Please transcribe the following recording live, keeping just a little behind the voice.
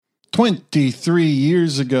23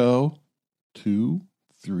 years ago, the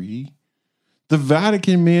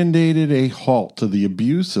Vatican mandated a halt to the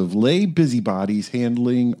abuse of lay busybodies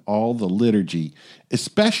handling all the liturgy,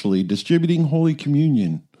 especially distributing Holy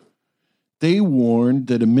Communion. They warned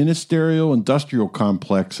that a ministerial-industrial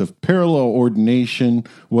complex of parallel ordination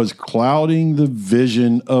was clouding the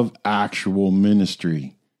vision of actual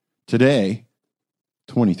ministry. Today,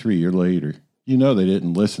 23 years later, you know they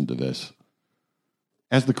didn't listen to this.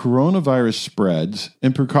 As the coronavirus spreads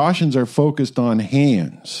and precautions are focused on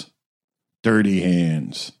hands, dirty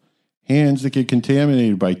hands, hands that get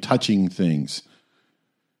contaminated by touching things,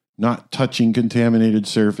 not touching contaminated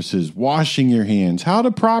surfaces, washing your hands, how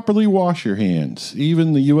to properly wash your hands.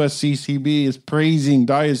 Even the USCCB is praising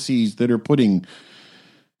dioceses that are putting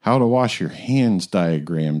how to wash your hands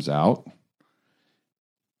diagrams out.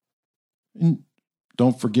 And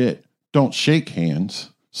don't forget, don't shake hands.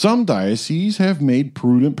 Some dioceses have made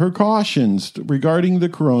prudent precautions regarding the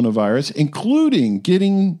coronavirus, including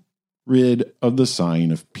getting rid of the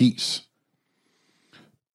sign of peace.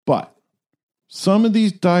 But some of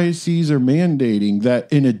these dioceses are mandating that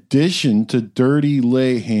in addition to dirty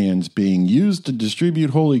lay hands being used to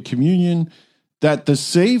distribute Holy Communion, that the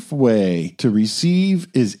safe way to receive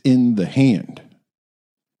is in the hand.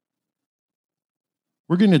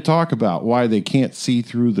 We're going to talk about why they can't see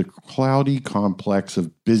through the cloudy complex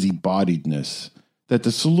of busybodiedness, that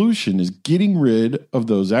the solution is getting rid of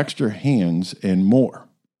those extra hands and more.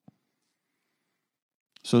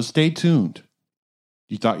 So stay tuned.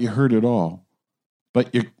 You thought you heard it all,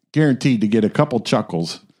 but you're guaranteed to get a couple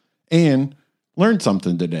chuckles and learn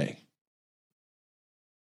something today.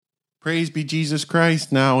 Praise be Jesus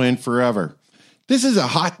Christ, now and forever. This is a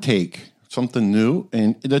hot take, something new,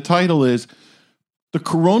 and the title is, "The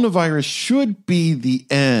Coronavirus Should Be the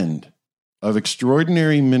End of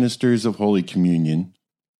Extraordinary Ministers of Holy Communion,"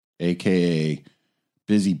 aka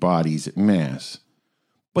busybodies at Mass,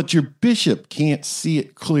 but your bishop can't see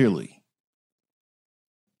it clearly.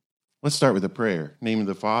 Let's start with a prayer. In the name of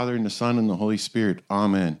the Father, and the Son, and the Holy Spirit.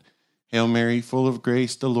 Amen. Hail Mary, full of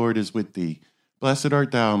grace, the Lord is with thee. Blessed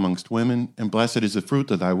art thou amongst women, and blessed is the fruit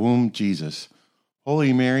of thy womb, Jesus.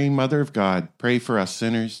 Holy Mary, Mother of God, pray for us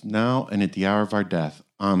sinners, now and at the hour of our death.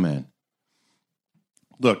 Amen.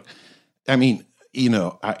 Look, I mean,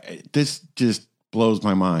 this just blows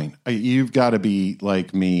my mind. You've got to be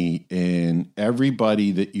like me and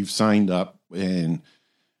everybody that you've signed up, and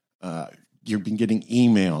you've been getting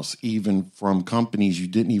emails even from companies you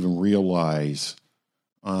didn't even realize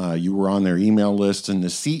you were on their email list, and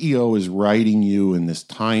the CEO is writing you in this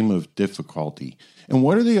time of difficulty. And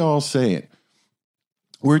what are they all saying?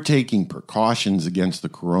 We're taking precautions against the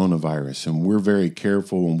coronavirus, and we're very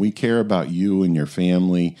careful, and we care about you and your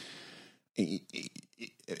family.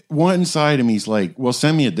 One side of me is like, well,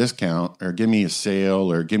 send me a discount or give me a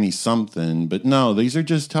sale or give me something. But no, these are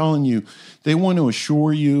just telling you, they want to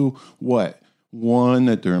assure you what? One,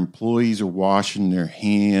 that their employees are washing their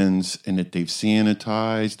hands and that they've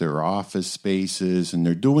sanitized their office spaces, and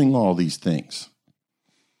they're doing all these things.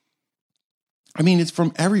 I mean, it's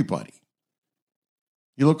from everybody.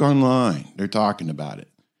 You look online, they're talking about it.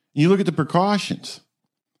 You look at the precautions.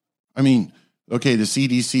 I mean, okay, the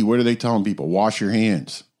CDC, what are they telling people? Wash your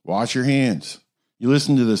hands. Wash your hands. You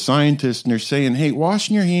listen to the scientists, and they're saying, hey,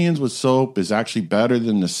 washing your hands with soap is actually better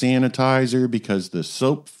than the sanitizer because the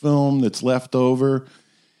soap film that's left over,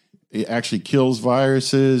 it actually kills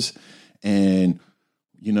viruses. And,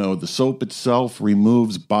 the soap itself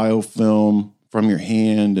removes biofilm from your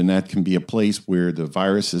hand, and that can be a place where the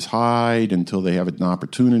viruses hide until they have an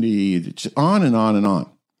opportunity. It's on and on and on.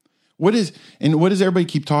 What does everybody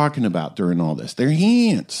keep talking about during all this? Their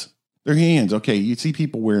hands. Their hands. Okay, you see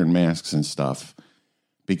people wearing masks and stuff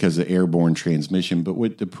because of airborne transmission, but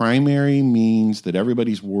what the primary means that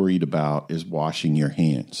everybody's worried about is washing your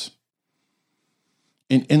hands.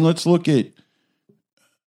 And let's look at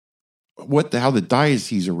how the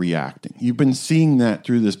dioceses are reacting. You've been seeing that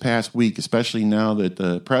through this past week, especially now that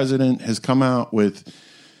the president has come out with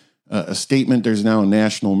a statement. There's now a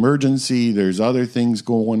national emergency. There's other things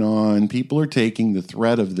going on. People are taking the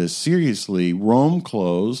threat of this seriously. Rome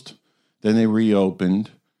closed, then they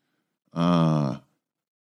reopened. I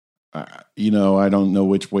don't know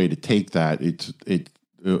which way to take that.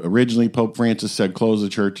 Originally, Pope Francis said close the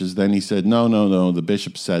churches. Then he said, no, the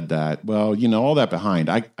bishop said that. Well, all that behind.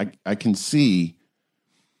 I can see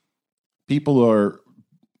people are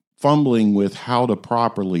fumbling with how to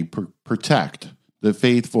properly protect the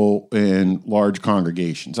faithful in large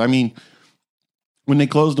congregations. I mean, when they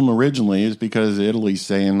closed them originally, it's because Italy's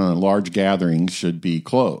saying large gatherings should be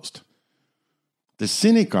closed. The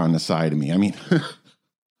cynic on the side of me, I mean,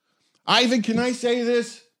 Ivan, can I say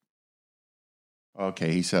this?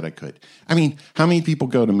 Okay, he said I could. I mean, how many people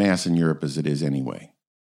go to Mass in Europe as it is anyway?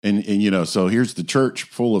 And so here's the church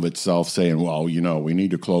full of itself saying, well, we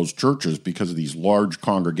need to close churches because of these large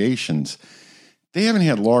congregations. They haven't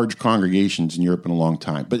had large congregations in Europe in a long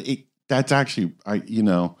time. But that's actually,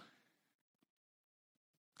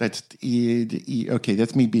 that's okay,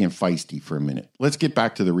 that's me being feisty for a minute. Let's get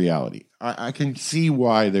back to the reality. I can see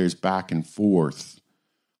why there's back and forth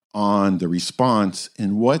on the response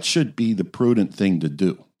and what should be the prudent thing to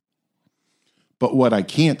do. But what I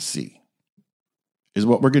can't see is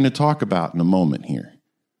what we're going to talk about in a moment here.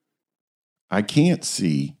 I can't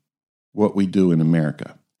see what we do in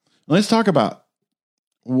America. Let's talk about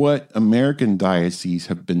what American dioceses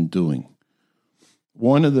have been doing.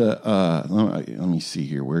 One of the, let me see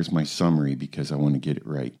here. Where's my summary? Because I want to get it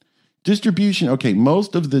right. Distribution. Okay,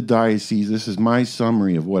 most of the dioceses, this is my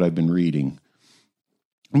summary of what I've been reading.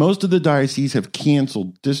 Most of the dioceses have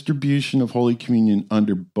canceled distribution of Holy Communion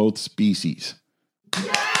under both species.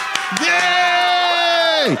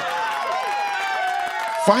 Yay!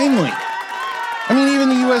 Finally. I mean, even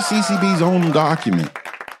the USCCB's own document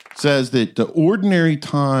says that the ordinary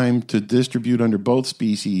time to distribute under both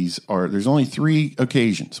species there's only 3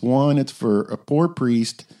 occasions. One, it's for a poor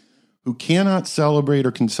priest who cannot celebrate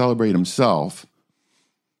or can celebrate himself,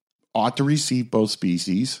 ought to receive both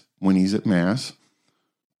species when he's at Mass.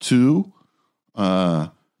 2,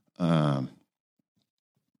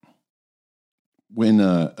 when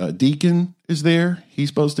a deacon is there, he's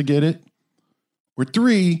supposed to get it. Or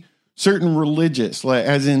 3, certain religious,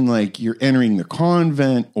 as in like you're entering the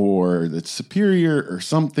convent or the superior or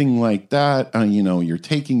something like that. You're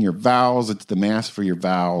taking your vows. It's the Mass for your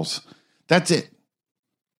vows. That's it.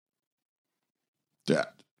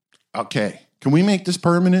 Okay. Can we make this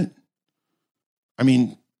permanent? I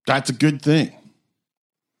mean, that's a good thing.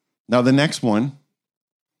 Now, the next one,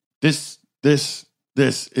 this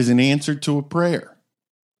is an answer to a prayer.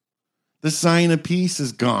 The sign of peace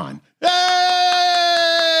is gone.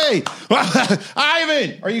 Hey!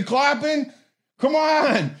 Ivan, are you clapping? Come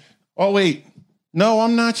on. Oh, wait. No,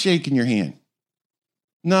 I'm not shaking your hand.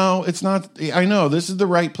 No, it's not. I know this is the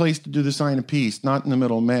right place to do the sign of peace, not in the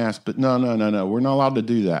middle of Mass, but no. We're not allowed to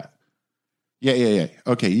do that. Yeah.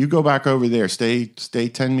 Okay, you go back over there. Stay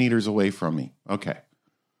 10 meters away from me. Okay.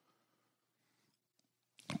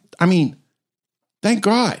 I mean, thank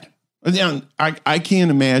God. I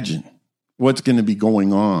can't imagine what's going to be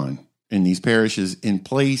going on in these parishes in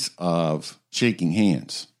place of shaking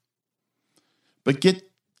hands. But get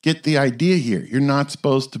the idea here. You're not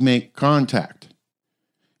supposed to make contact.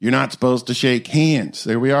 You're not supposed to shake hands.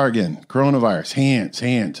 There we are again. Coronavirus.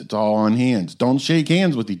 Hands. It's all on hands. Don't shake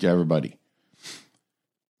hands with everybody.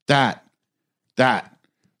 That.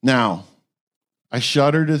 Now, I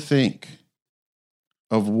shudder to think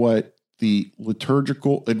of what the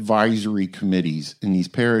liturgical advisory committees in these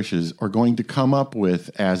parishes are going to come up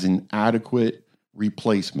with as an adequate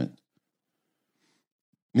replacement.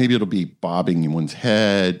 Maybe it'll be bobbing in one's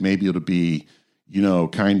head. Maybe it'll be,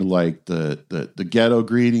 kind of like the ghetto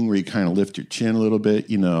greeting where you kind of lift your chin a little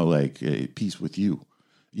bit, like hey, peace with you.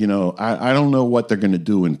 I don't know what they're going to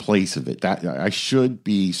do in place of it. That I should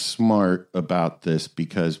be smart about this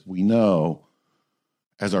because we know,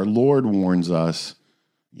 as our Lord warns us,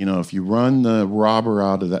 if you run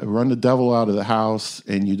the devil out of the house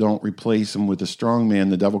and you don't replace him with a strong man,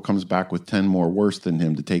 the devil comes back with 10 more worse than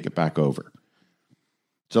him to take it back over.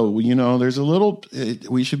 So, we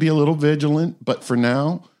should be a little vigilant, but for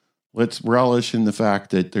now, let's relish in the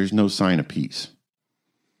fact that there's no sign of peace.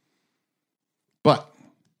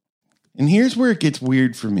 And here's where it gets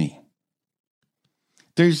weird for me.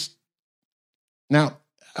 Get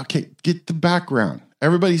the background.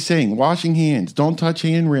 Everybody's saying, washing hands, don't touch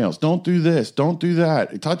handrails, don't do this, don't do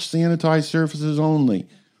that, touch sanitized surfaces only,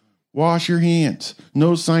 wash your hands,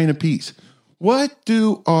 no sign of peace. What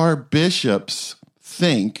do our bishops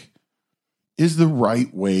think is the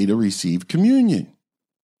right way to receive communion?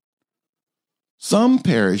 Some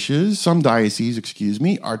dioceses,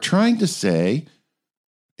 are trying to say,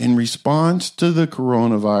 in response to the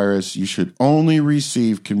coronavirus, you should only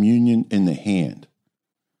receive communion in the hand.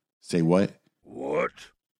 Say what? What?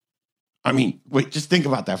 I mean, wait, just think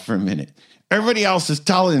about that for a minute. Everybody else is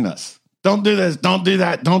telling us, don't do this, don't do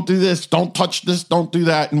that, don't do this, don't touch this, don't do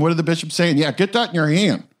that. And what are the bishops saying? Yeah, get that in your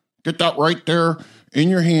hand. Get that right there in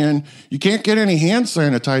your hand. You can't get any hand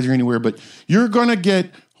sanitizer anywhere, but you're going to get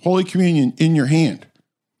Holy Communion in your hand.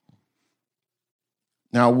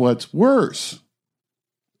 Now, what's worse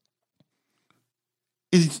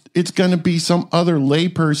is it's going to be some other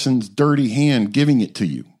layperson's dirty hand giving it to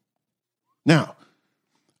you. Now,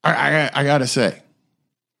 I got to say,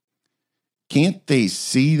 can't they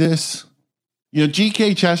see this?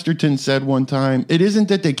 G.K. Chesterton said one time, it isn't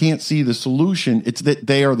that they can't see the solution, it's that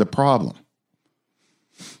they are the problem.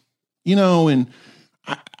 And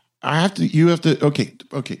you have to,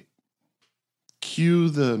 okay. Cue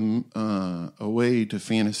the away to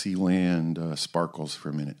fantasy land sparkles for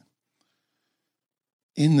a minute.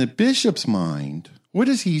 In the bishop's mind, what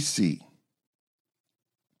does he see?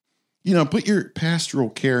 Put your pastoral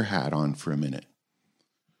care hat on for a minute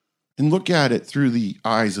and look at it through the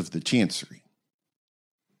eyes of the chancery.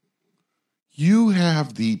 You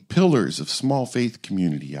have the pillars of small faith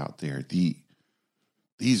community out there.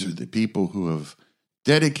 These are the people who have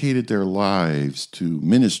dedicated their lives to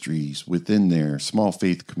ministries within their small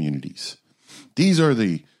faith communities. These are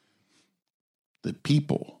the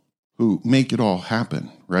people who make it all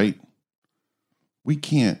happen, right? We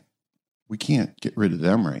can't get rid of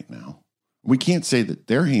them right now. We can't say that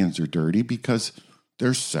their hands are dirty because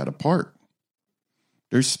they're set apart.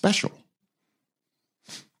 They're special.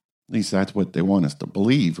 At least that's what they want us to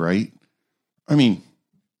believe, right?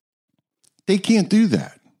 They can't do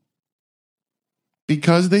that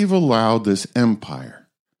because they've allowed this empire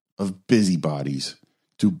of busybodies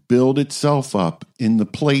to build itself up in the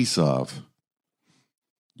place of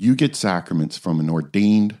you get sacraments from an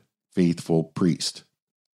ordained faithful priest,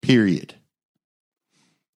 period.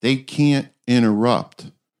 They can't interrupt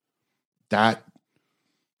that,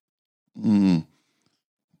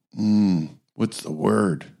 what's the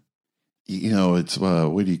word? It's,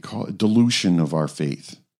 what do you call it? Dilution of our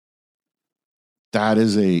faith. That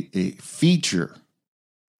is a feature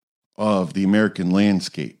of the American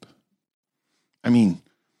landscape.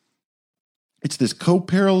 It's this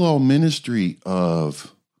co-parallel ministry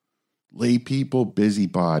of lay people,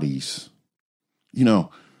 busybodies.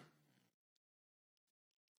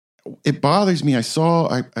 It bothers me. I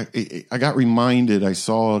got reminded. I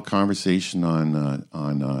saw a conversation on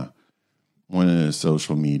one of the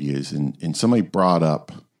social medias, and somebody brought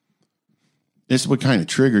up. This is what kind of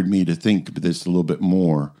triggered me to think of this a little bit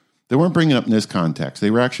more. They weren't bringing it up in this context. They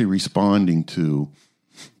were actually responding to.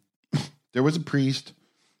 There was a priest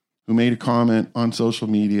who made a comment on social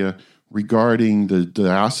media regarding the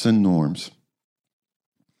diocesan norms,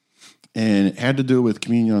 and it had to do with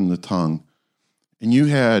communion on the tongue. And you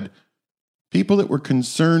had people that were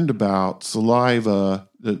concerned about saliva,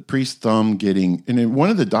 the priest's thumb getting, and in one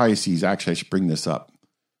of the dioceses, actually, I should bring this up.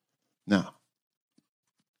 Now,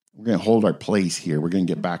 we're going to hold our place here. We're going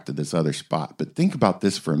to get back to this other spot, but think about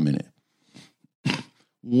this for a minute.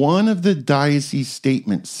 One of the diocese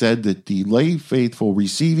statements said that the lay faithful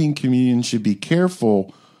receiving communion should be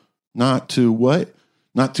careful not to what?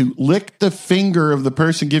 Not to lick the finger of the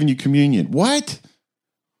person giving you communion. What?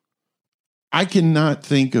 I cannot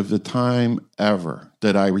think of the time ever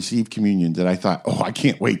that I received communion that I thought, oh, I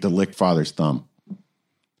can't wait to lick Father's thumb.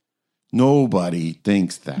 Nobody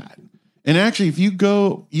thinks that. And actually, if you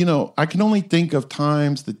go, I can only think of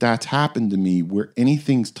times that that's happened to me where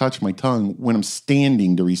anything's touched my tongue when I'm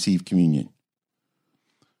standing to receive communion.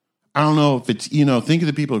 I don't know if it's, think of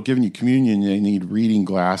the people who are giving you communion, they need reading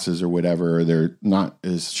glasses or whatever, or they're not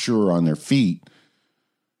as sure on their feet.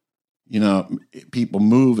 People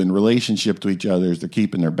move in relationship to each other as they're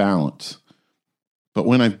keeping their balance. But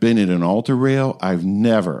when I've been at an altar rail, I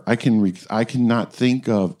cannot think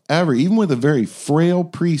of ever, even with a very frail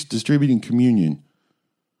priest distributing communion,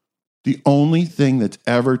 the only thing that's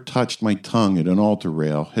ever touched my tongue at an altar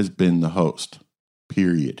rail has been the host,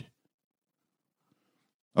 period.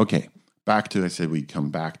 Okay, I said we'd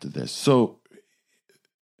come back to this. So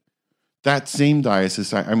that same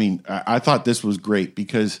diocese, I thought this was great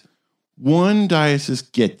because one diocese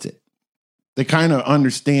gets it. They kind of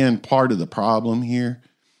understand part of the problem here.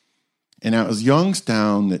 And that was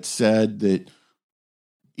Youngstown that said that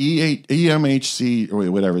EMHC,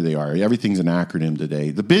 or whatever they are, everything's an acronym today.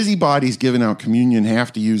 The busybodies giving out communion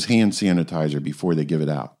have to use hand sanitizer before they give it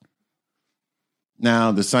out.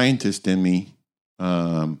 Now, the scientist in me,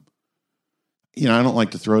 I don't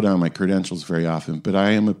like to throw down my credentials very often, but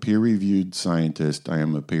I am a peer-reviewed scientist. I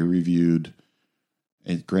am a peer-reviewed.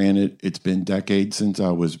 And granted, it's been decades since I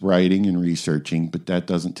was writing and researching, but that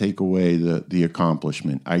doesn't take away the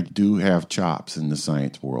accomplishment. I do have chops in the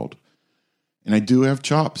science world, and I do have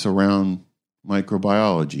chops around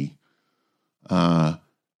microbiology. What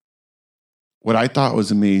I thought was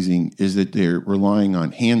amazing is that they're relying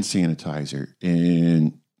on hand sanitizer.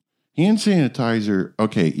 And hand sanitizer,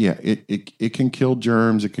 okay, yeah, it can kill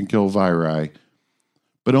germs, it can kill viri,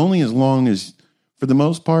 but only as long as, for the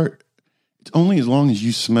most part, it's only as long as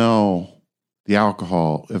you smell the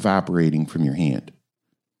alcohol evaporating from your hand.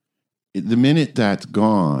 The minute that's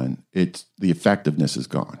gone, the effectiveness is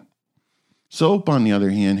gone. Soap, on the other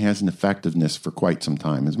hand, has an effectiveness for quite some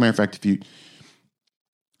time. As a matter of fact,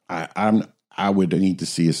 I would need to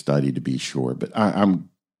see a study to be sure, but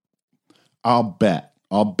I'll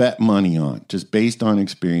bet money on, just based on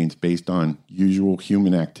experience, based on usual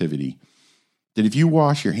human activity, that if you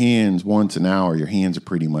wash your hands once an hour, your hands are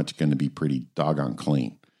pretty much going to be pretty doggone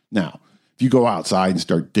clean. Now, if you go outside and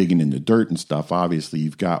start digging in the dirt and stuff, obviously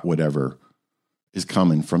you've got whatever is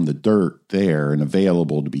coming from the dirt there and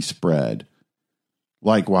available to be spread.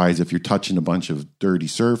 Likewise, if you're touching a bunch of dirty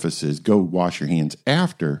surfaces, go wash your hands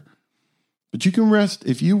after. But you can rest,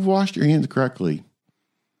 if you've washed your hands correctly,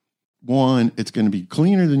 one, it's going to be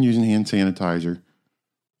cleaner than using hand sanitizer,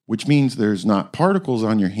 which means there's not particles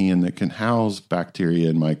on your hand that can house bacteria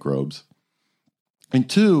and microbes. And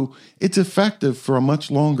two, it's effective for a much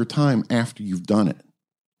longer time after you've done it.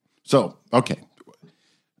 So, okay,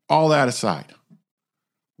 all that aside,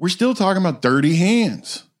 we're still talking about dirty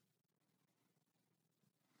hands.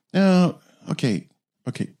 Now, okay,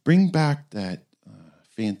 bring back that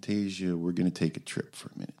Fantasia. We're going to take a trip for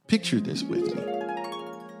a minute. Picture this with me.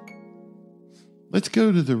 Let's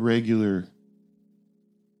go to the regular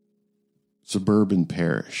suburban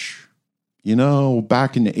parish. You know,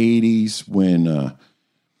 back in the 80s when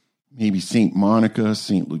maybe St. Monica,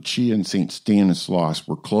 St. Lucia, and St. Stanislaus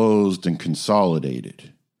were closed and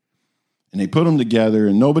consolidated. And they put them together,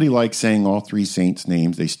 and nobody liked saying all three saints'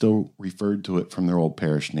 names. They still referred to it from their old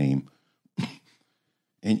parish name.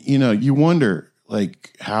 And, you know, you wonder,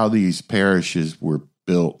 like, how these parishes were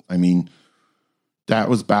built. I mean, that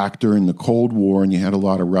was back during the Cold War, and you had a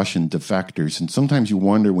lot of Russian defectors. And sometimes you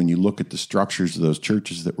wonder when you look at the structures of those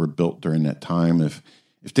churches that were built during that time, if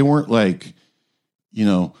they weren't like, you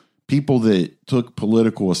know, people that took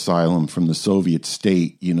political asylum from the Soviet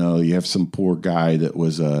state. You know, you have some poor guy that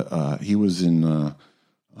was he was in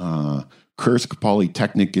Kursk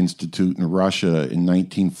Polytechnic Institute in Russia in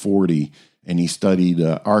 1940. And he studied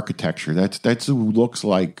architecture. That's who looks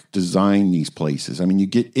like design these places. I mean, you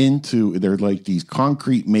get into, they're like these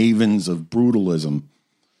concrete mavens of brutalism.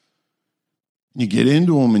 You get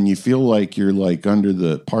into them and you feel like you're like under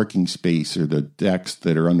the parking space or the decks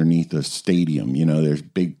that are underneath a stadium. You know, there's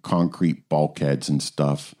big concrete bulkheads and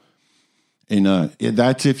stuff. And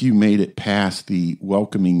that's if you made it past the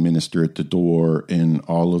welcoming minister at the door and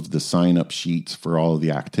all of the sign-up sheets for all of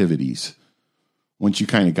the activities. Once you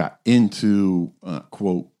kind of got into,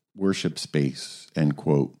 quote, worship space, end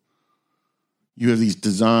quote, you have these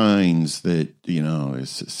designs that, you know,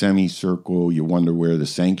 it's a semicircle. You wonder where the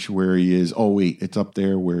sanctuary is. Oh, wait, it's up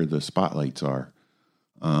there where the spotlights are.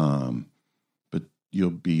 But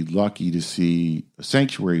you'll be lucky to see a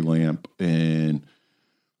sanctuary lamp. And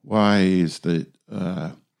why is that,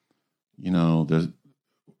 you know,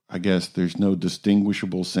 I guess there's no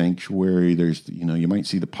distinguishable sanctuary. There's, you know, you might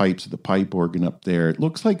see the pipes of the pipe organ up there. It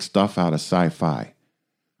looks like stuff out of sci-fi.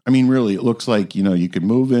 I mean, really, it looks like, you know, you could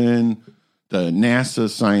move in the NASA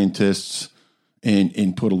scientists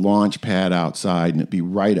and put a launch pad outside and it'd be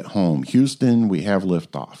right at home. Houston, we have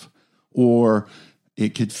liftoff. Or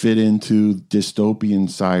it could fit into dystopian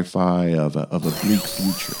sci-fi of a bleak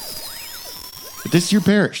future. But this is your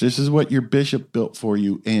parish. This is what your bishop built for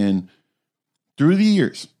you. And through the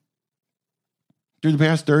years, through the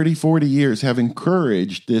past 30, 40 years, have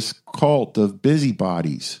encouraged this cult of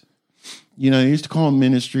busybodies. You know, they used to call them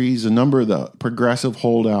ministries. A number of the progressive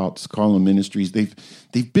holdouts call them ministries.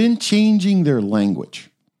 They've been changing their language.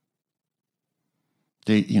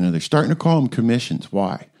 They're starting to call them commissions.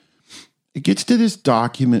 Why? It gets to this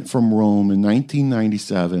document from Rome in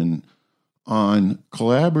 1997 on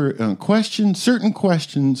certain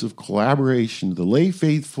questions of collaboration of the lay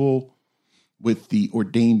faithful with the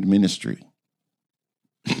ordained ministry.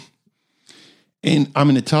 And I'm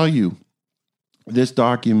going to tell you, this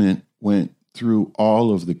document went through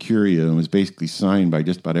all of the curia and was basically signed by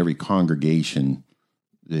just about every congregation,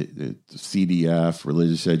 the CDF,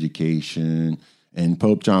 religious education, and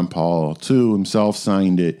Pope John Paul II himself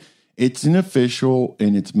signed it. It's an official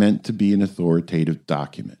and it's meant to be an authoritative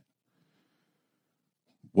document.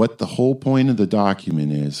 What the whole point of the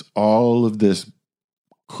document is, all of this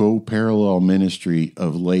co-parallel ministry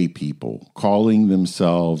of lay people calling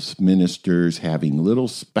themselves ministers, having little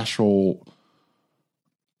special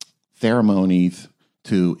ceremonies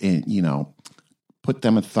to, you know, put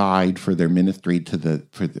them aside for their ministry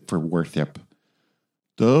for worship.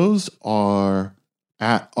 Those are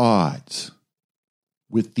at odds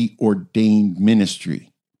with the ordained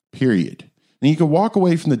ministry, period. And you can walk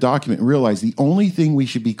away from the document and realize the only thing we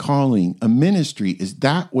should be calling a ministry is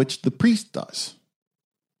that which the priest does.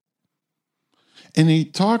 And they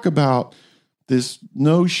talk about this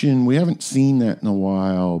notion, we haven't seen that in a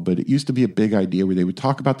while, but it used to be a big idea where they would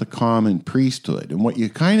talk about the common priesthood and what you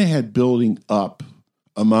kind of had building up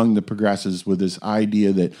among the progressives with this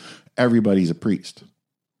idea that everybody's a priest.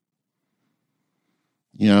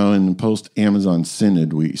 You know, in the post-Amazon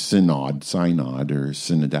synod, synod or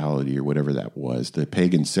synodality or whatever that was, the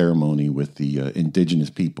pagan ceremony with the indigenous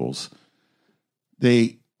peoples,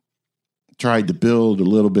 they tried to build a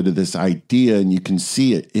little bit of this idea, and you can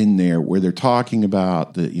see it in there where they're talking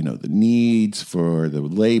about the needs for the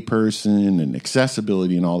lay person and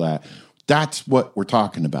accessibility and all that. That's what we're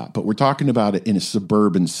talking about, but we're talking about it in a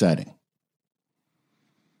suburban setting.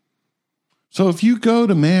 So if you go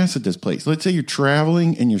to Mass at this place, let's say you're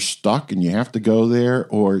traveling and you're stuck and you have to go there,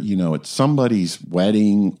 or, it's somebody's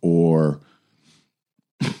wedding, or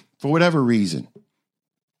for whatever reason,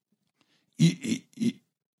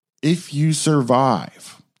 if you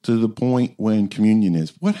survive to the point when communion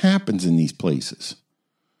is, what happens in these places?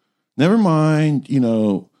 Never mind,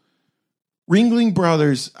 Ringling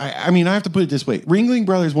Brothers, I have to put it this way. Ringling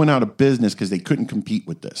Brothers went out of business because they couldn't compete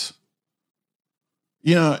with this.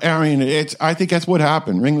 I think that's what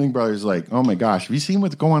happened. Ringling Brothers like, oh my gosh, have you seen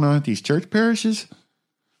what's going on at these church parishes?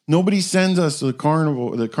 Nobody sends us the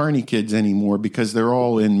Carney kids anymore because they're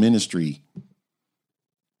all in ministry.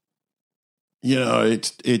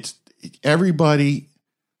 It's everybody.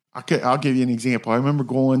 I'll give you an example. I remember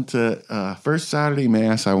going to first Saturday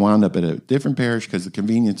Mass. I wound up at a different parish because of the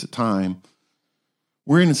convenience of time.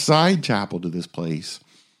 We're in a side chapel to this place.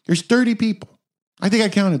 There's 30 people. I think I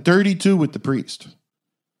counted 32 with the priest.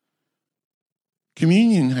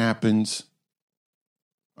 Communion happens.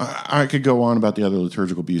 I could go on about the other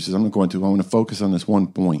liturgical abuses. I'm not going to. I want to focus on this one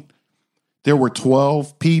point. There were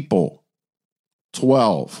 12 people.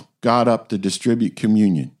 12 got up to distribute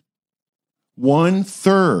communion.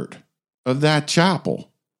 1/3 of that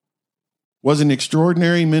chapel was an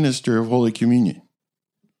extraordinary minister of Holy Communion.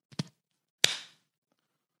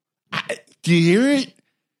 Do you hear it?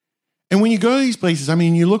 And when you go to these places,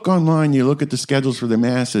 you look online, you look at the schedules for the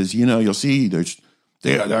masses, you'll see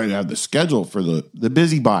they have the schedule for the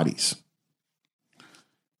busybodies.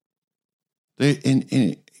 I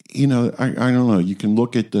don't know. You can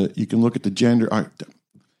look at the gender.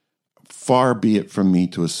 Far be it from me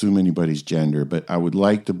to assume anybody's gender, but I would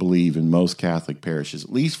like to believe in most Catholic parishes,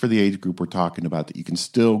 at least for the age group we're talking about, that you can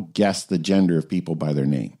still guess the gender of people by their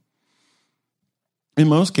name. In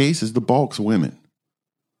most cases, the bulk's women.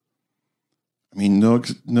 No,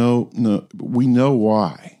 we know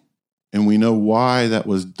why. And we know why that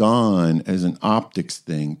was done as an optics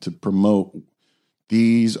thing to promote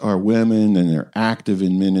these are women and they're active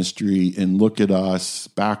in ministry, and look at us,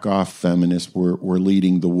 back off feminists, we're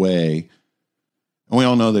leading the way. And we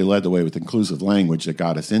all know they led the way with inclusive language that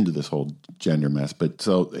got us into this whole gender mess. But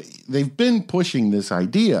so they've been pushing this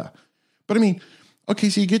idea. But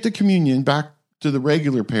so you get the communion back to the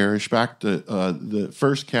regular parish, back to the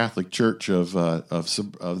First Catholic Church of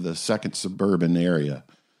the second suburban area.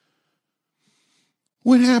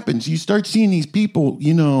 What happens? You start seeing these people,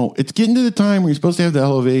 it's getting to the time where you're supposed to have the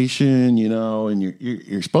elevation, and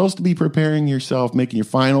you're supposed to be preparing yourself, making your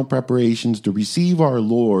final preparations to receive our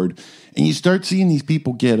Lord, and you start seeing these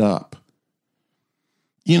people get up.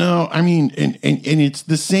 And it's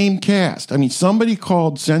the same cast. Somebody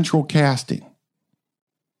called central casting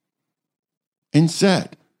and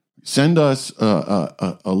said, send us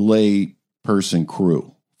a lay person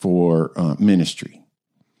crew for ministry.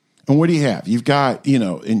 And what do you have? You've got,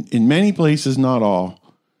 in many places, not all,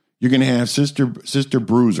 you're going to have Sister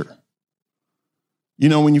Bruiser.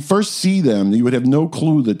 When you first see them, you would have no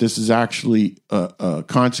clue that this is actually a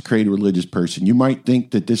consecrated religious person. You might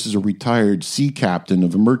think that this is a retired sea captain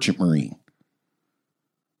of a merchant marine.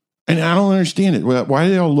 And I don't understand it. Why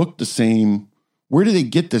do they all look the same? Where do they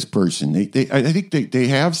get this person? I think they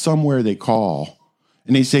have somewhere they call,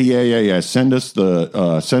 and they say, yeah. Send us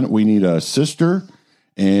we need a sister,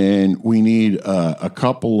 and we need a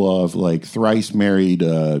couple of thrice married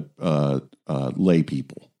lay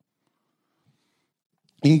people.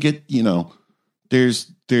 And you get,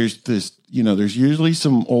 there's this, there's usually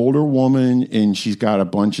some older woman, and she's got a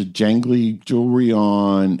bunch of jangly jewelry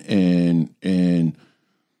on and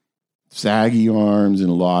saggy arms and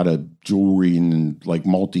a lot of jewelry and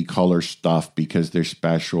multicolor stuff because they're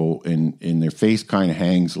special, and their face kind of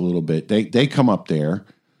hangs a little bit. They come up there.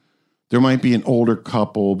 There might be an older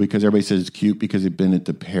couple because everybody says it's cute because they've been at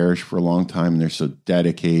the parish for a long time and they're so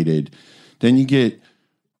dedicated. Then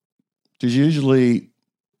there's usually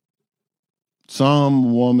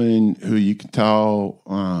some woman who you can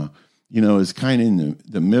tell, is kind of in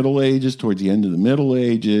the Middle Ages, towards the end of the Middle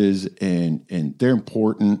Ages, and they're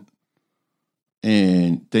important.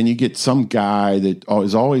 And then you get some guy that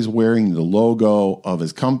is always wearing the logo of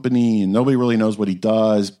his company, and nobody really knows what he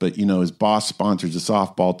does, but, his boss sponsors a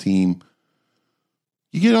softball team.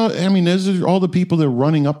 You get those are all the people that are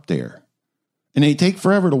running up there. And they take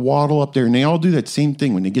forever to waddle up there, and they all do that same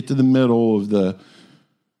thing when they get to the middle of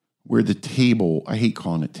where the table, I hate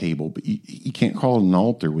calling it table, but you can't call it an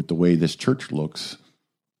altar with the way this church looks,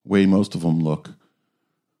 the way most of them look.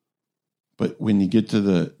 But when you get to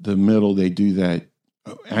the middle, they do that.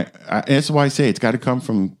 That's why I say it's got to come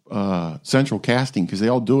from central casting, because they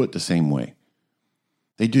all do it the same way.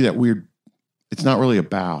 They do that weird, it's not really a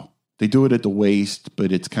bow. They do it at the waist,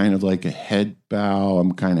 but it's kind of like a head bow.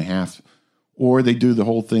 I'm kind of half, or they do the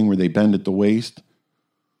whole thing where they bend at the waist.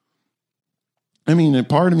 A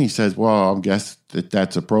part of me says, well, I guess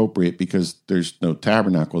that's appropriate because there's no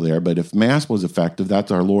tabernacle there. But if Mass was effective,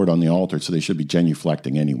 that's our Lord on the altar, so they should be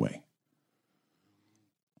genuflecting anyway.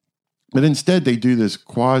 But instead, they do this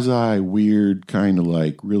quasi-weird kind of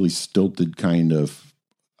like really stilted kind of,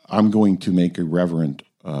 I'm going to make a reverent,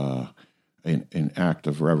 an act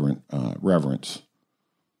of reverence.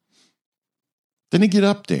 Then they get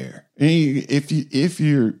up there. And if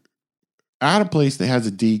you're at a place that has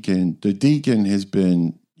a deacon, the deacon has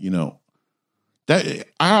been, that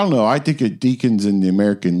I don't know. I think of deacons in the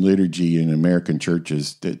American liturgy in American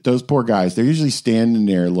churches, those poor guys, they're usually standing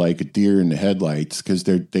there like a deer in the headlights because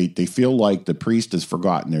they feel like the priest has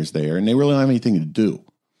forgotten there's there, and they really don't have anything to do.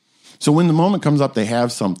 So when the moment comes up, they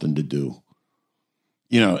have something to do.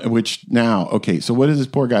 Which now, okay, so what does this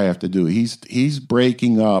poor guy have to do? He's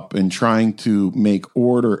breaking up and trying to make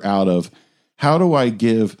order out of, how do I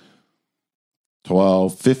give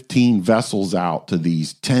 12, 15 vessels out to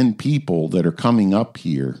these 10 people that are coming up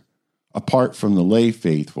here, apart from the lay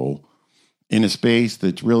faithful, in a space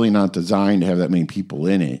that's really not designed to have that many people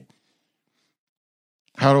in it?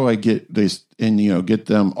 How do I get this and, get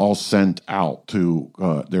them all sent out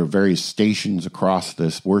to their various stations across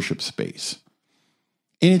this worship space?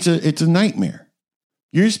 And it's a nightmare.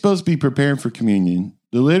 You're supposed to be preparing for communion.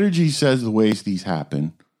 The liturgy says the ways these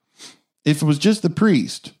happen. If it was just the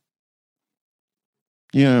priest,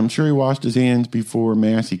 I'm sure he washed his hands before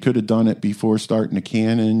Mass. He could have done it before starting the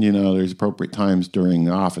canon. There's appropriate times during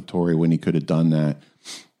the offertory when he could have done that.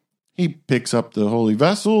 He picks up the holy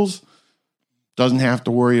vessels, doesn't have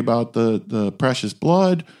to worry about the precious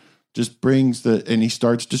blood, just brings and he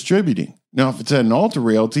starts distributing. Now, if it's at an altar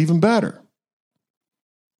rail, it's even better.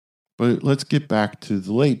 But let's get back to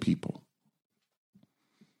the lay people.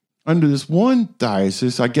 Under this one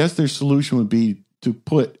diocese, I guess their solution would be to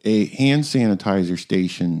put a hand sanitizer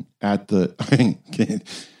station at the...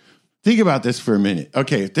 Think about this for a minute.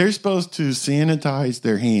 Okay, if they're supposed to sanitize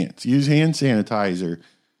their hands, use hand sanitizer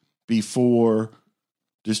before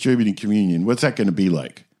distributing communion, what's that going to be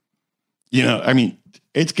like?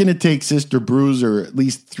 It's going to take Sister Bruiser at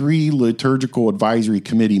least 3 liturgical advisory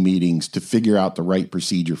committee meetings to figure out the right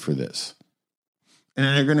procedure for this. And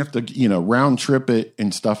then they're going to have to, round trip it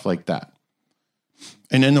and stuff like that.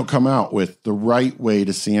 And then they'll come out with the right way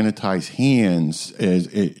to sanitize hands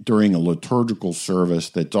during a liturgical service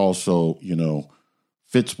that's also,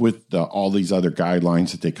 fits with all these other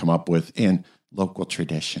guidelines that they come up with and local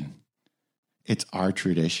tradition. It's our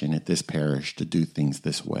tradition at this parish to do things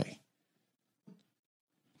this way.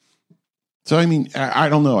 So, I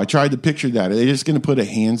don't know. I tried to picture that. Are they just going to put a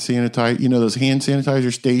hand sanitizer, those hand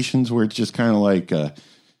sanitizer stations where it's just kind of like a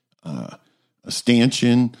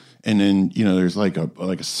stanchion, and then, there's like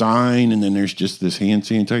a sign, and then there's just this hand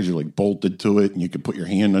sanitizer like bolted to it, and you can put your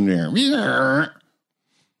hand under there.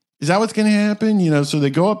 Is that what's going to happen? So they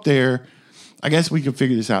go up there. I guess we can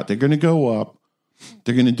figure this out. They're going to go up.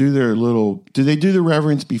 They're going to do their little... Do they do the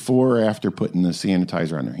reverence before or after putting the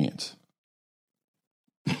sanitizer on their hands?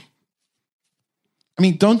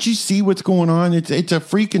 Don't you see what's going on? It's a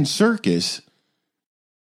freaking circus.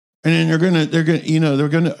 And then they're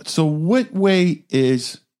gonna. So what way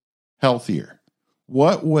is healthier?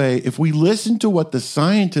 What way, if we listen to what the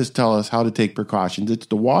scientists tell us how to take precautions, it's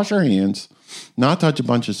to wash our hands, not touch a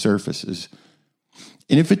bunch of surfaces.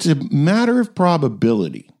 And if it's a matter of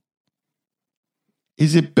probability,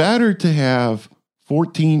 is it better to have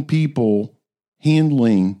 14 people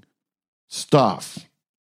handling stuff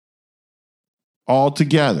all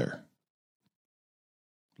together,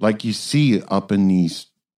 like you see up in these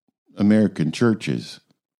American churches?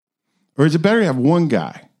 Or is it better to have one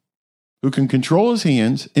guy who can control his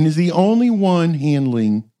hands and is the only one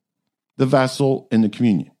handling the vessel and the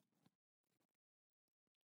communion?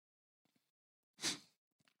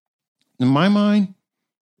 In my mind,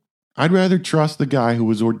 I'd rather trust the guy who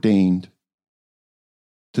was ordained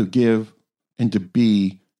to give and to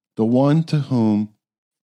be the one to whom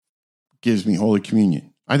gives me Holy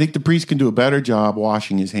Communion. I think the priest can do a better job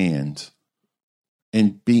washing his hands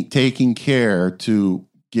and taking care to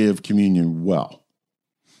give communion well.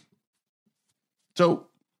 So,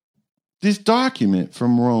 this document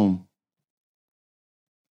from Rome,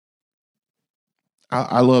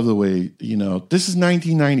 I love the way, this is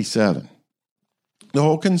 1997. The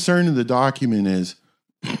whole concern of the document is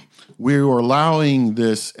we're allowing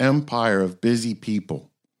this empire of busy people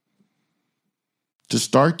to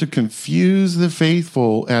start to confuse the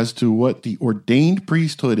faithful as to what the ordained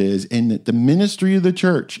priesthood is, and that the ministry of the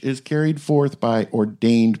church is carried forth by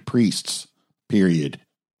ordained priests. Period.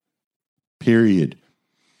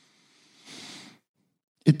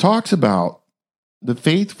 It talks about the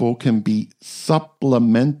faithful can be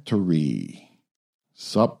supplementary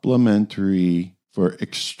for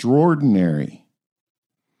extraordinary.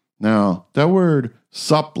 Now, that word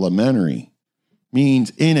supplementary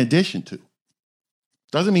means in addition to.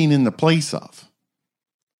 Doesn't mean in the place of.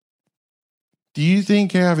 Do you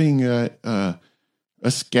think having a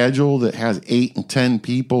schedule that has 8 and 10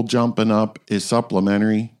 people jumping up is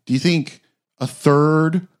supplementary? Do you think a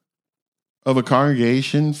third of a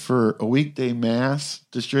congregation for a weekday mass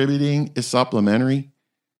distributing is supplementary?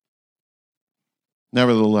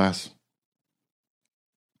 Nevertheless,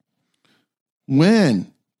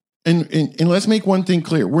 and let's make one thing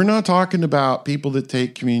clear. We're not talking about people that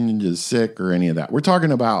take communion to the sick or any of that. We're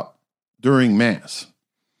talking about during Mass.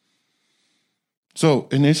 So,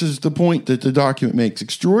 and this is the point that the document makes.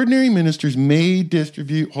 Extraordinary ministers may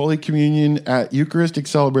distribute Holy Communion at Eucharistic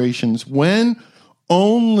celebrations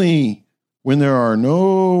only when there are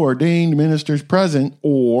no ordained ministers present,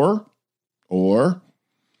 or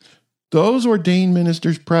those ordained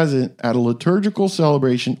ministers present at a liturgical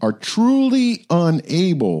celebration are truly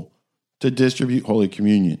unable to distribute Holy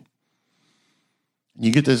Communion.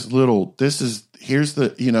 You get there's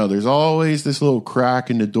always this little crack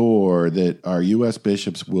in the door that our U.S.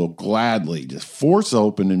 bishops will gladly just force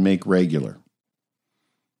open and make regular.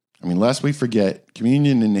 I mean, lest we forget,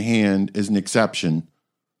 communion in the hand is an exception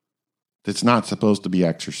that's not supposed to be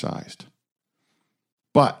exercised.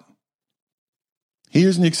 But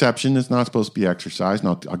here's an exception that's not supposed to be exercised,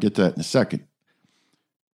 and I'll get to that in a second.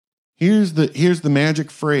 Here's the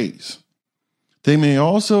magic phrase. They may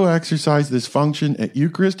also exercise this function at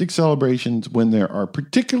Eucharistic celebrations when there are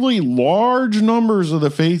particularly large numbers of the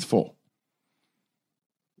faithful.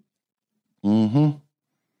 And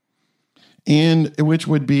which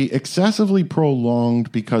would be excessively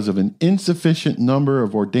prolonged because of an insufficient number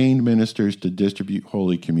of ordained ministers to distribute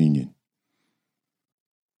Holy Communion.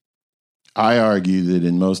 I argue that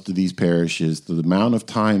in most of these parishes, the amount of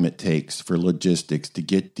time it takes for logistics to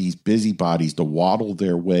get these busybodies to waddle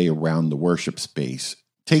their way around the worship space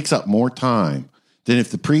takes up more time than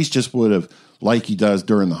if the priest just would have, like he does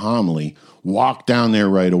during the homily, walked down there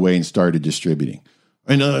right away and started distributing.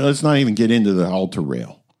 And let's not even get into the altar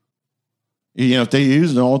rail. If they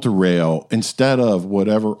use an altar rail instead of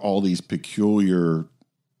whatever all these peculiar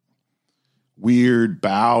weird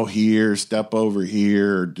bow here, step over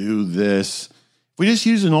here, do this. If we just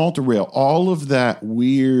use an altar rail, all of that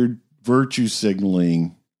weird virtue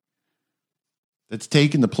signaling that's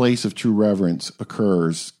taken the place of true reverence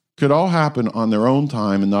could all happen on their own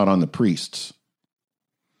time and not on the priests.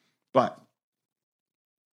 But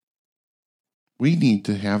we need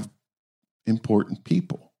to have important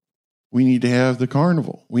people. We need to have the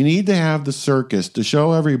carnival. We need to have the circus to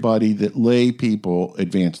show everybody that lay people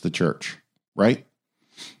advance the church. Right?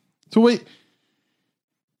 So wait,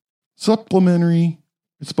 supplementary,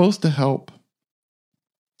 it's supposed to help.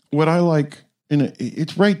 What I like,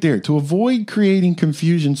 it's right there. To avoid creating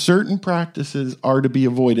confusion, certain practices are to be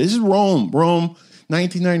avoided. This is Rome,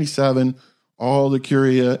 1997, all the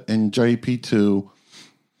Curia and JP2.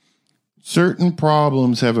 Certain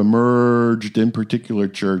problems have emerged in particular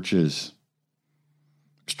churches.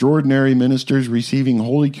 Extraordinary ministers receiving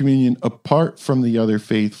Holy Communion apart from the other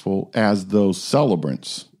faithful as those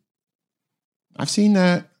celebrants. I've seen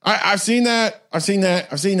that. I've seen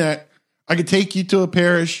that. I could take you to a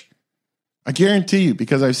parish. I guarantee you,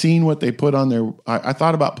 because I've seen what they put on their. I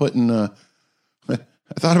thought about putting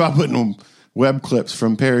web clips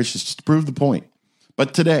from parishes just to prove the point.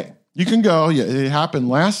 But today, you can go. Yeah, it happened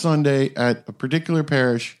last Sunday at a particular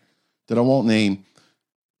parish that I won't name.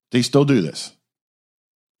 They still do this.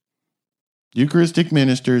 Eucharistic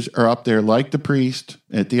ministers are up there like the priest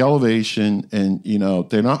at the elevation, and,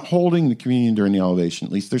 they're not holding the communion during the elevation.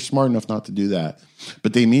 At least they're smart enough not to do that.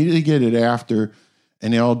 But they immediately get it after,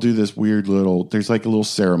 And they all do this weird there's like a little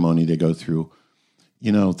ceremony they go through.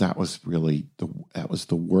 That was really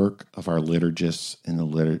the work of our liturgists and the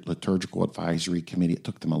liturgical advisory committee. It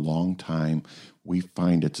took them a long time. We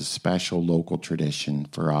find it's a special local tradition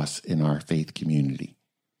for us in our faith community.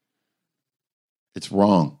 It's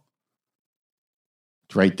wrong.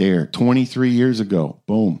 It's right there. 23 years ago.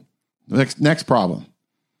 Boom. Next problem.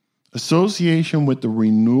 Association with the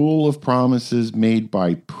renewal of promises made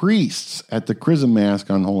by priests at the Chrism Mass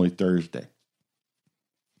on Holy Thursday.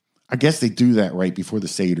 I guess they do that right before the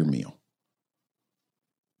Seder meal.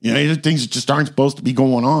 Things that just aren't supposed to be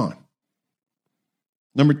going on.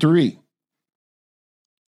 Number 3.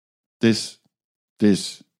 This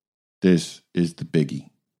is the biggie.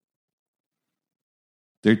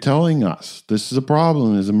 They're telling us this is a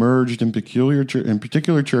problem that has emerged in particular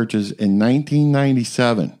churches in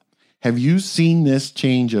 1997. Have you seen this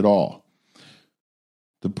change at all?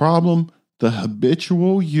 The problem, the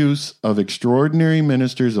habitual use of extraordinary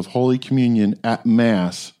ministers of Holy Communion at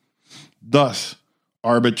Mass, thus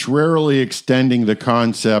arbitrarily extending the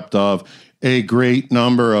concept of a great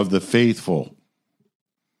number of the faithful.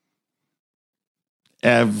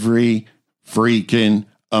 Every freaking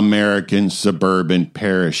American suburban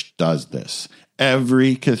parish does this.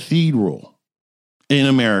 Every cathedral in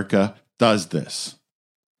America does this.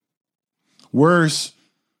 Worse,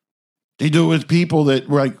 they do it with people that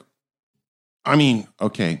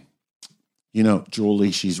okay,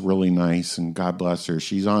 Julie, she's really nice and God bless her.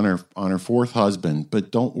 She's on her 4th husband,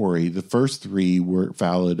 but don't worry, the first 3 were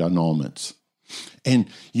valid annulments. And,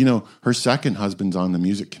 her second husband's on the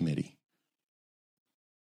music committee.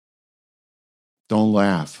 Don't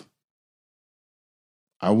laugh.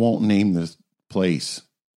 I won't name this place,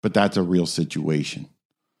 but that's a real situation.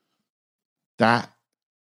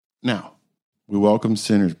 Now, we welcome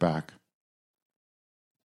sinners back.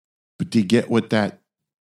 But do you get what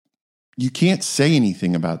you can't say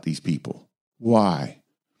anything about these people. Why?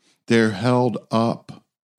 They're held up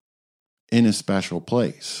in a special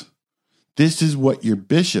place. This is what your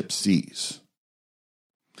bishop sees.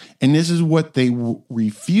 And this is what they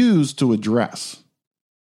refuse to address.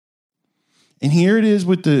 And here it is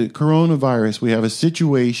with the coronavirus. We have a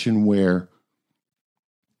situation where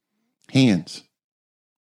hands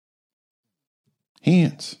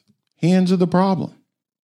are the problem.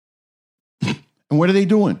 And what are they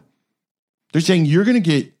doing? They're saying you're going to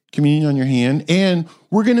get communion on your hand, and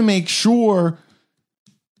we're going to make sure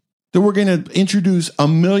that we're going to introduce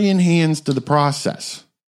 1 million hands to the process.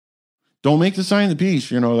 Don't make the sign of the peace.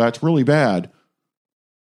 That's really bad.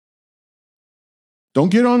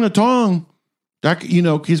 Don't get on the tongue.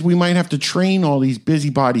 Because we might have to train all these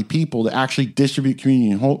busybody people to actually distribute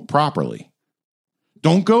communion properly.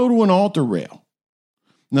 Don't go to an altar rail.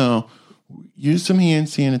 No, use some hand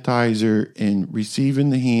sanitizer and receiving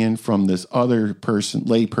the hand from this other person,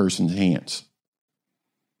 lay person's hands.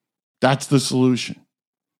 That's the solution.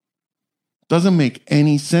 Doesn't make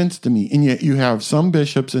any sense to me. And yet you have some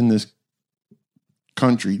bishops in this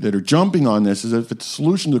country that are jumping on this as if it's a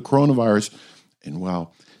solution to the coronavirus. And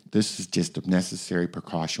this is just a necessary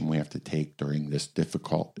precaution we have to take during this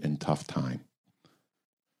difficult and tough time.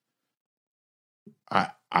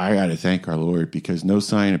 I got to thank our Lord, because no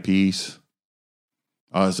sign of peace,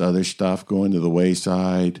 all this other stuff going to the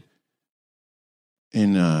wayside.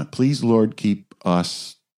 And please, Lord, keep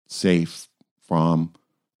us safe from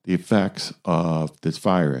the effects of this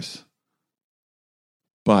virus.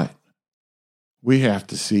 But we have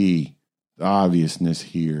to see the obviousness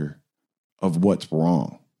here of what's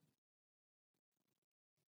wrong.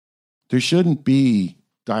 There shouldn't be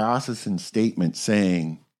diocesan statements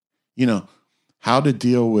saying, how to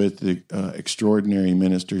deal with the extraordinary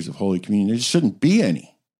ministers of Holy Communion. There shouldn't be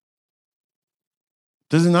any.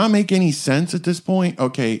 Does it not make any sense at this point?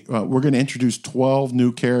 Okay, we're going to introduce 12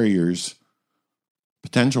 new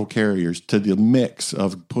potential carriers, to the mix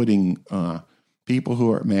of putting people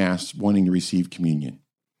who are at Mass wanting to receive communion.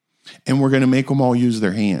 And we're going to make them all use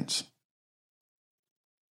their hands.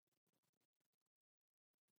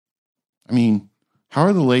 How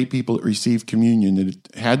are the lay people that receive communion,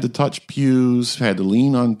 that had to touch pews, had to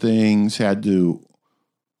lean on things, had to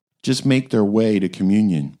just make their way to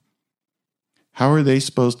communion? How are they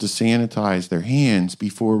supposed to sanitize their hands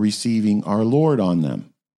before receiving our Lord on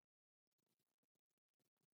them?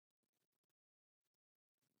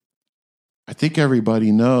 I think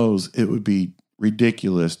everybody knows it would be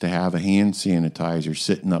ridiculous to have a hand sanitizer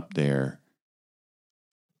sitting up there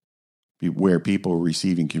where people were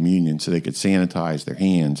receiving communion so they could sanitize their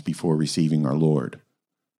hands before receiving our Lord.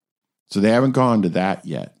 So they haven't gone to that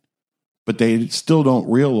yet. But they still don't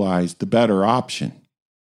realize the better option.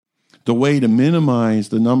 the way to minimize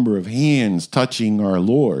the number of hands touching our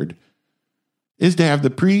Lord is to have the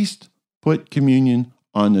priest put communion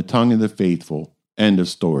on the tongue of the faithful. End of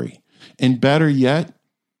story. And better yet,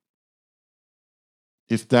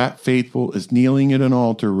 if that faithful is kneeling at an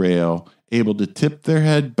altar rail, able to tip their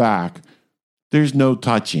head back, there's no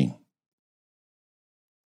touching.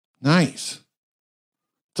 Nice.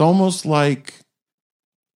 It's almost like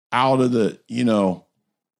out of the,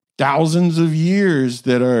 thousands of years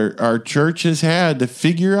that our church has had to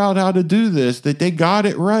figure out how to do this, that they got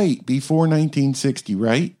it right before 1960,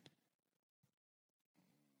 right?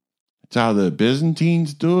 That's how the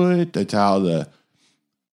Byzantines do it. That's how the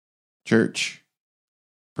church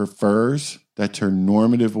prefers. That's her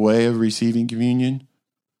normative way of receiving communion.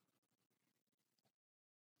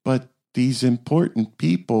 But these important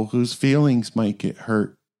people whose feelings might get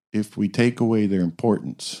hurt if we take away their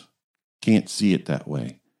importance can't see it that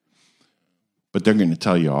way. But they're going to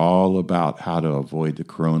tell you all about how to avoid the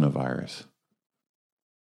coronavirus.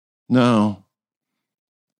 No.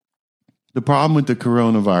 The problem with the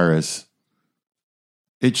coronavirus,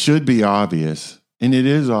 it should be obvious, and it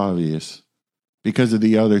is obvious because of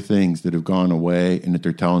the other things that have gone away and that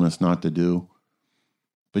they're telling us not to do.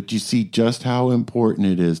 But you see just how important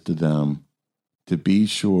it is to them to be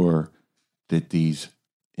sure that these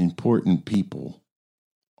important people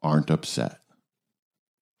aren't upset.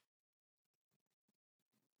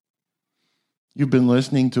 You've been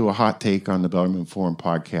listening to a hot take on the Bellarmine Forum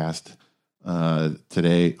podcast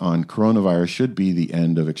today on coronavirus should be the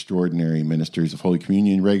end of extraordinary ministers of Holy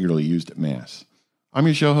Communion regularly used at Mass. I'm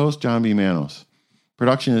your show host, John B. Manos.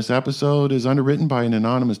 Production of this episode is underwritten by an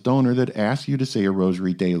anonymous donor that asks you to say a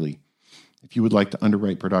rosary daily. If you would like to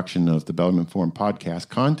underwrite production of the Bellarmine Forum podcast,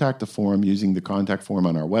 contact the forum using the contact form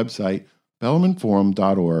on our website,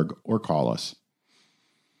 bellarmineforum.org, or call us.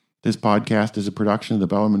 This podcast is a production of the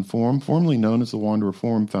Bellarmine Forum, formerly known as the Wanderer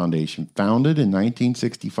Forum Foundation, founded in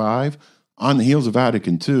 1965 on the heels of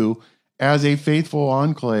Vatican II as a faithful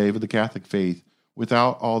enclave of the Catholic faith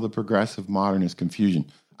without all the progressive modernist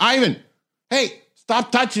confusion. Ivan, hey,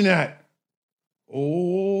 stop touching that.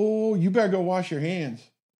 Oh, you better go wash your hands.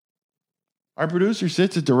 Our producer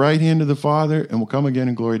sits at the right hand of the Father and will come again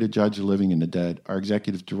in glory to judge the living and the dead. Our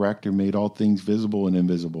executive director made all things visible and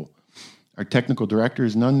invisible. Our technical director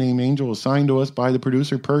is an unnamed angel assigned to us by the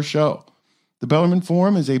producer per show. The Bellarmine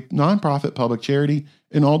Forum is a nonprofit public charity,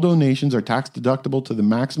 and all donations are tax deductible to the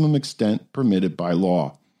maximum extent permitted by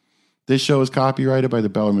law. This show is copyrighted by the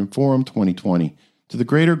Bellarmine Forum 2020. To the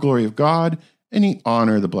greater glory of God and the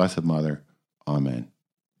honor of the Blessed Mother. Amen.